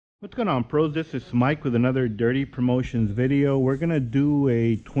What's going on, pros? This is Mike with another Dirty Promotions video. We're gonna do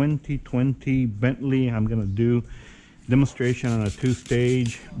a 2020 Bentley. I'm gonna do demonstration on a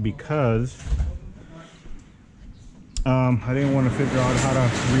two-stage because I didn't want to figure out how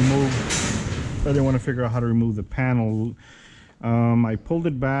to remove the panel. I pulled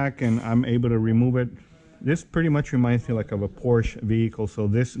it back and I'm able to remove it. This pretty much reminds me like of a Porsche vehicle, so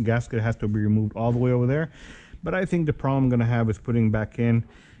this gasket has to be removed all the way over there. But I think the problem I'm gonna have is putting it back in.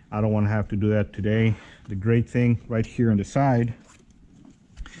 I don't want to have to do that today. The great thing right here on the side,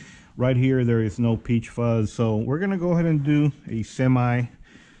 right here, there is no peach fuzz. So we're going to go ahead and do a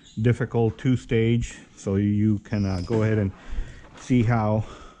semi-difficult two-stage so you can go ahead and see how,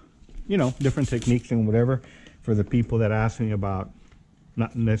 you know, different techniques and whatever. For the people that ask me about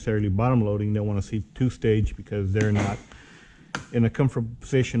not necessarily bottom loading, they want to see two-stage because they're not in a comfortable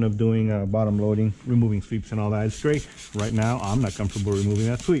position of doing bottom loading, removing sweeps and all that. It's great. Right now, I'm not comfortable removing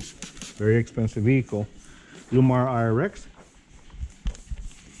that sweep. Very expensive vehicle. Lumar IRX.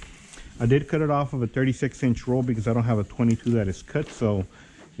 I did cut it off of a 36-inch roll because I don't have a 22 that is cut. So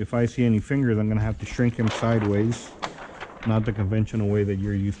if I see any fingers, I'm going to have to shrink them sideways, not the conventional way that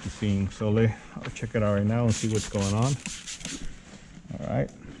you're used to seeing. So I'll check it out right now and see what's going on. All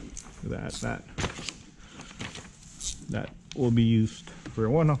right. That will be used for,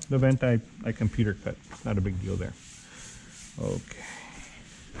 well, no, the vent I computer cut. Not a big deal there. Okay.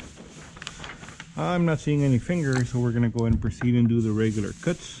 I'm not seeing any fingers, so we're going to go ahead and proceed and do the regular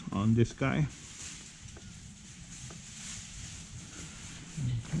cuts on this guy.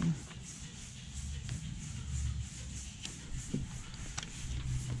 Okay.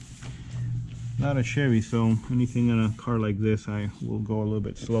 Not a Chevy, so anything in a car like this, I will go a little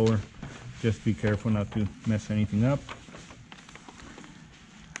bit slower. Just be careful not to mess anything up.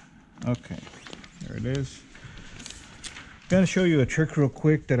 Okay, there it is. I'm gonna show you a trick real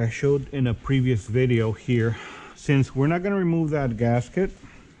quick that I showed in a previous video here. Since we're not gonna remove that gasket,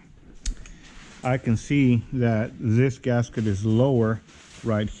 I can see that this gasket is lower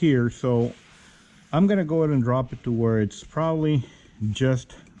right here. So I'm gonna go ahead and drop it to where it's probably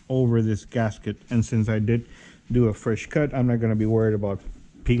just over this gasket. And since I did do a fresh cut, I'm not gonna be worried about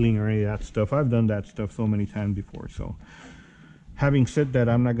peeling or any of that stuff. I've done that stuff so many times before. So having said that,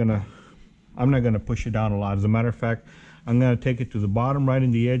 I'm not gonna push it down a lot. As a matter of fact, I'm gonna take it to the bottom right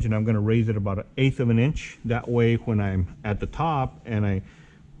in the edge and I'm gonna raise it about 1/8 of an inch. That way when I'm at the top and I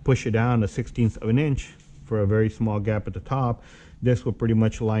push it down 1/16 of an inch for a very small gap at the top, this will pretty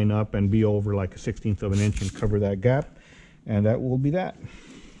much line up and be over like 1/16 of an inch and cover that gap. And that will be that.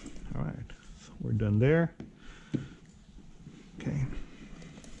 All right, so we're done there. Okay.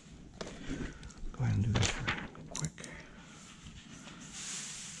 Go ahead and do this real quick.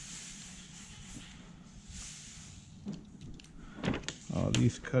 Oh,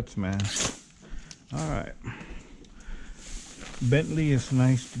 these cuts, man. All right. Bentley is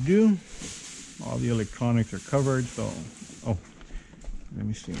nice to do. All the electronics are covered, so... Oh, let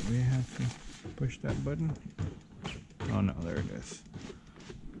me see. We have to push that button. Oh, no, there it is.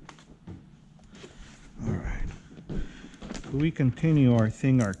 All right. So we continue our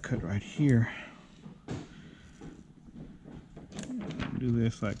cut right here. Do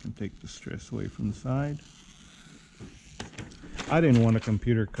this so I can take the stress away from the side. I didn't want to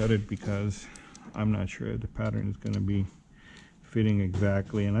computer cut it because I'm not sure the pattern is going to be fitting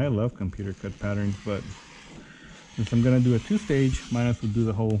exactly, and I love computer cut patterns, but since I'm going to do a two-stage, might as well do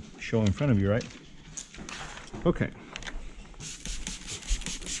the whole show in front of you, right? Okay.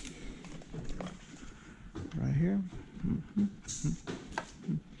 Right here.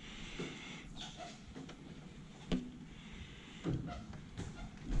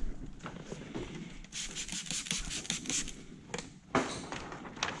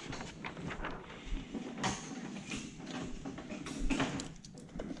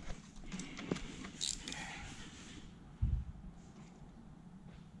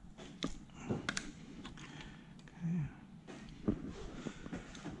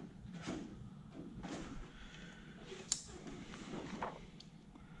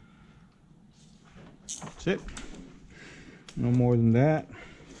 That's it. No more than that.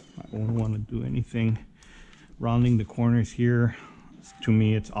 I don't want to do anything rounding the corners here. To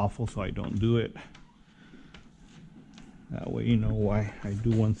me, it's awful, so I don't do it. That way you know why I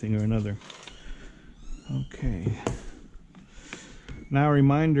do one thing or another. Okay. Now, a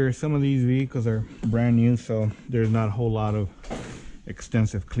reminder, some of these vehicles are brand new, so there's not a whole lot of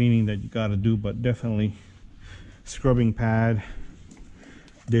extensive cleaning that you got to do, but definitely scrubbing pad,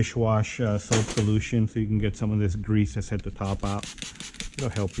 dishwash soap solution so you can get some of this grease that's at the top out. It'll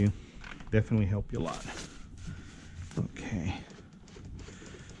help you, definitely help you a lot. Okay,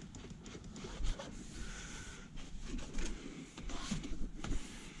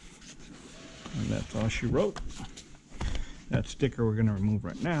 That's all she wrote. That sticker we're gonna remove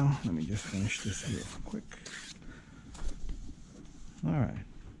right now. Let me just finish this here quick. All right,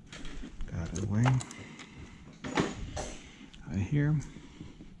 got it away. Right here.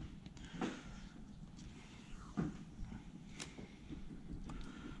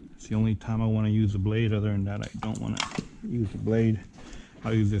 It's the only time I want to use the blade. Other than that, I don't want to use the blade.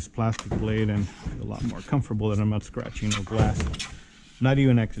 I'll use this plastic blade and feel a lot more comfortable that I'm not scratching no glass. Not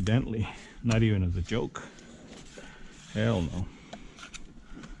even accidentally. Not even as a joke. Hell no.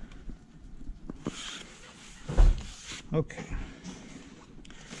 Okay.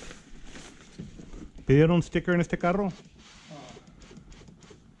 ¿Pidieron sticker en este carro?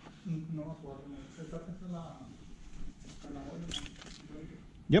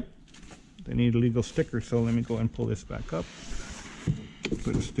 Yep. They need a legal sticker, so let me go ahead and pull this back up.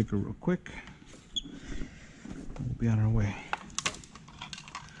 Put a sticker real quick. We'll be on our way.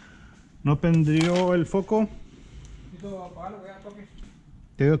 ¿No prendió el foco?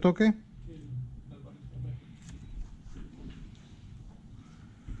 ¿Te dio toque?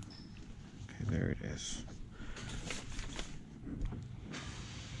 Okay, there it is.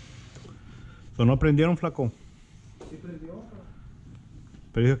 So, ¿no prendieron, flaco? Sí prendió.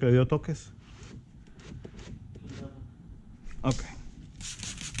 Pero dijo que le dio toques. Okay.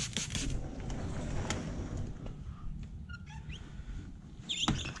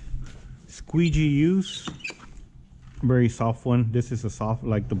 Squeegee use. Very soft one. This is a soft,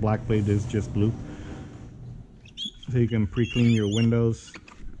 like the black blade is just blue. So you can pre-clean your windows.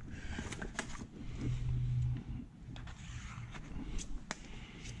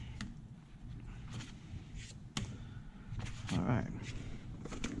 All right.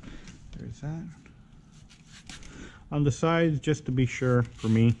 There's that. On the sides, just to be sure, for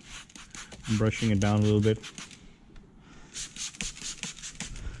me, I'm brushing it down a little bit.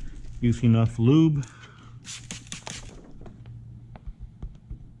 Use enough lube.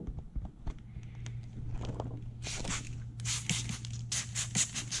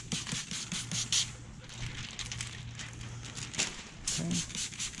 Okay.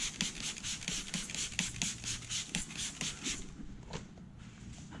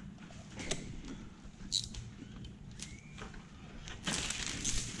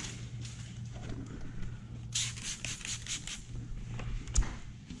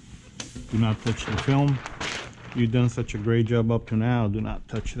 Do not touch the film. You've done such a great job up to now. Do not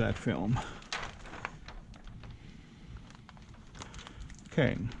touch that film.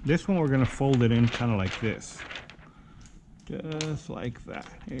 Okay, this one we're gonna fold it in kind of like this. Just like that.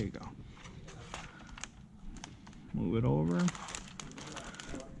 There you go. Move it over.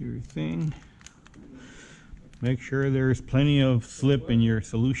 Do your thing. Make sure there's plenty of slip in your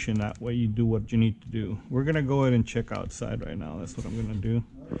solution. That way you do what you need to do. We're gonna go ahead and check outside right now. That's what I'm gonna do.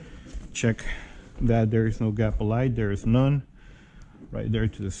 Check that there is no gap of light. There is none. Right there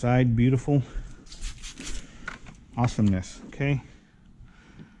to the side. Beautiful. Awesomeness. Okay.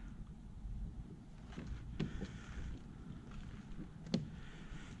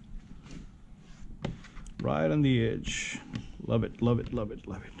 Right on the edge. Love it, love it, love it,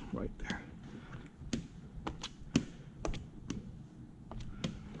 love it. Right there.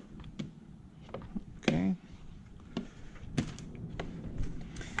 Okay.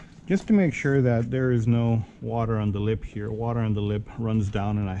 Just to make sure that there is no water on the lip here. Water on the lip runs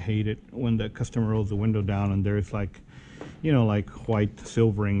down, and I hate it when the customer rolls the window down and there's like, you know, like white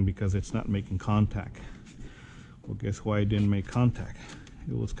silvering because it's not making contact. Well, guess why it didn't make contact?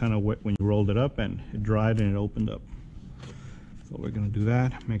 It was kind of wet when you rolled it up, and it dried and it opened up. So we're gonna do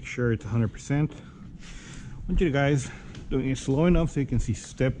that. Make sure it's 100%. I want you guys doing it slow enough so you can see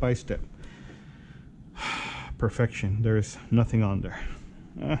step by step. Perfection. There's nothing on there.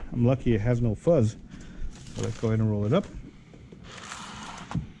 I'm lucky it has no fuzz. So let's go ahead and roll it up.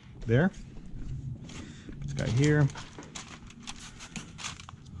 There. This guy here.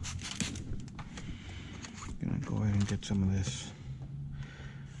 Gonna go ahead and get some of this.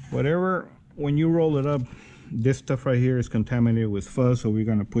 Whatever, when you roll it up, this stuff right here is contaminated with fuzz, so we're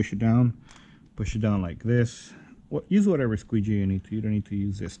gonna push it down like this. Use whatever squeegee you need to. You don't need to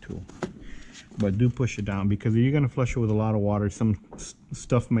use this tool. But do push it down, because if you're going to flush it with a lot of water, some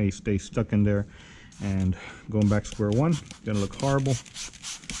stuff may stay stuck in there, and going back square one, it's going to look horrible. So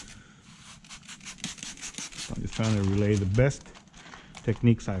I'm just trying to relay the best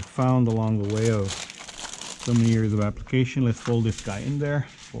techniques I've found along the way of so many years of application. Let's fold this guy in there.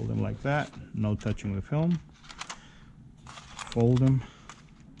 Fold him like that. No touching the film. Fold him.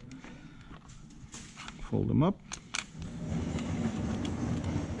 Fold him up.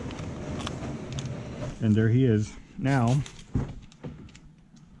 And there he is. Now,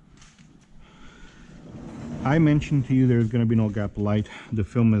 I mentioned to you there's going to be no gap of light. The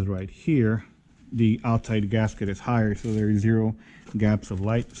film is right here. The outside gasket is higher, so there is 0 gaps of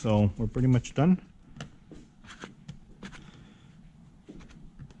light. So we're pretty much done.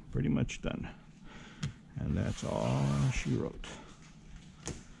 Pretty much done. And that's all she wrote.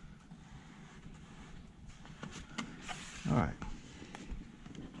 All right.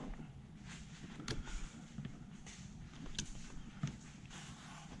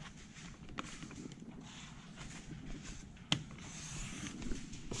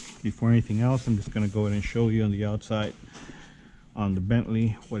 Before anything else, I'm just going to go ahead and show you on the outside on the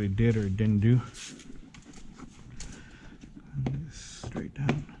Bentley what it did or didn't do. Straight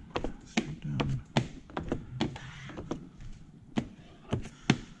down, straight down.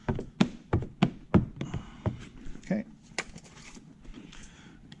 Okay.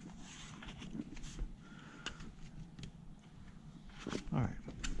 All right.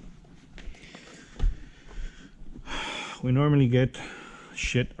 We normally get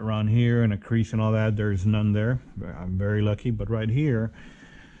shit around here and a crease and all that. There's none there. I'm very lucky. But right here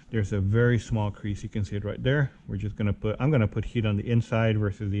there's a very small crease. You can see it right there. We're just gonna put, I'm gonna put heat on the inside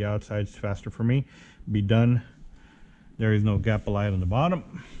versus the outside. It's faster for me. Be done. There is no gap of light on the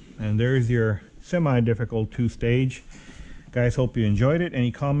bottom, and there's your semi-difficult 2-stage. Guys, hope you enjoyed it. Any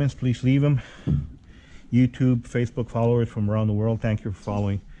comments, please leave them. YouTube, Facebook followers from around the world, thank you for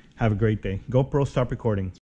following. Have a great day. GoPro, stop recording.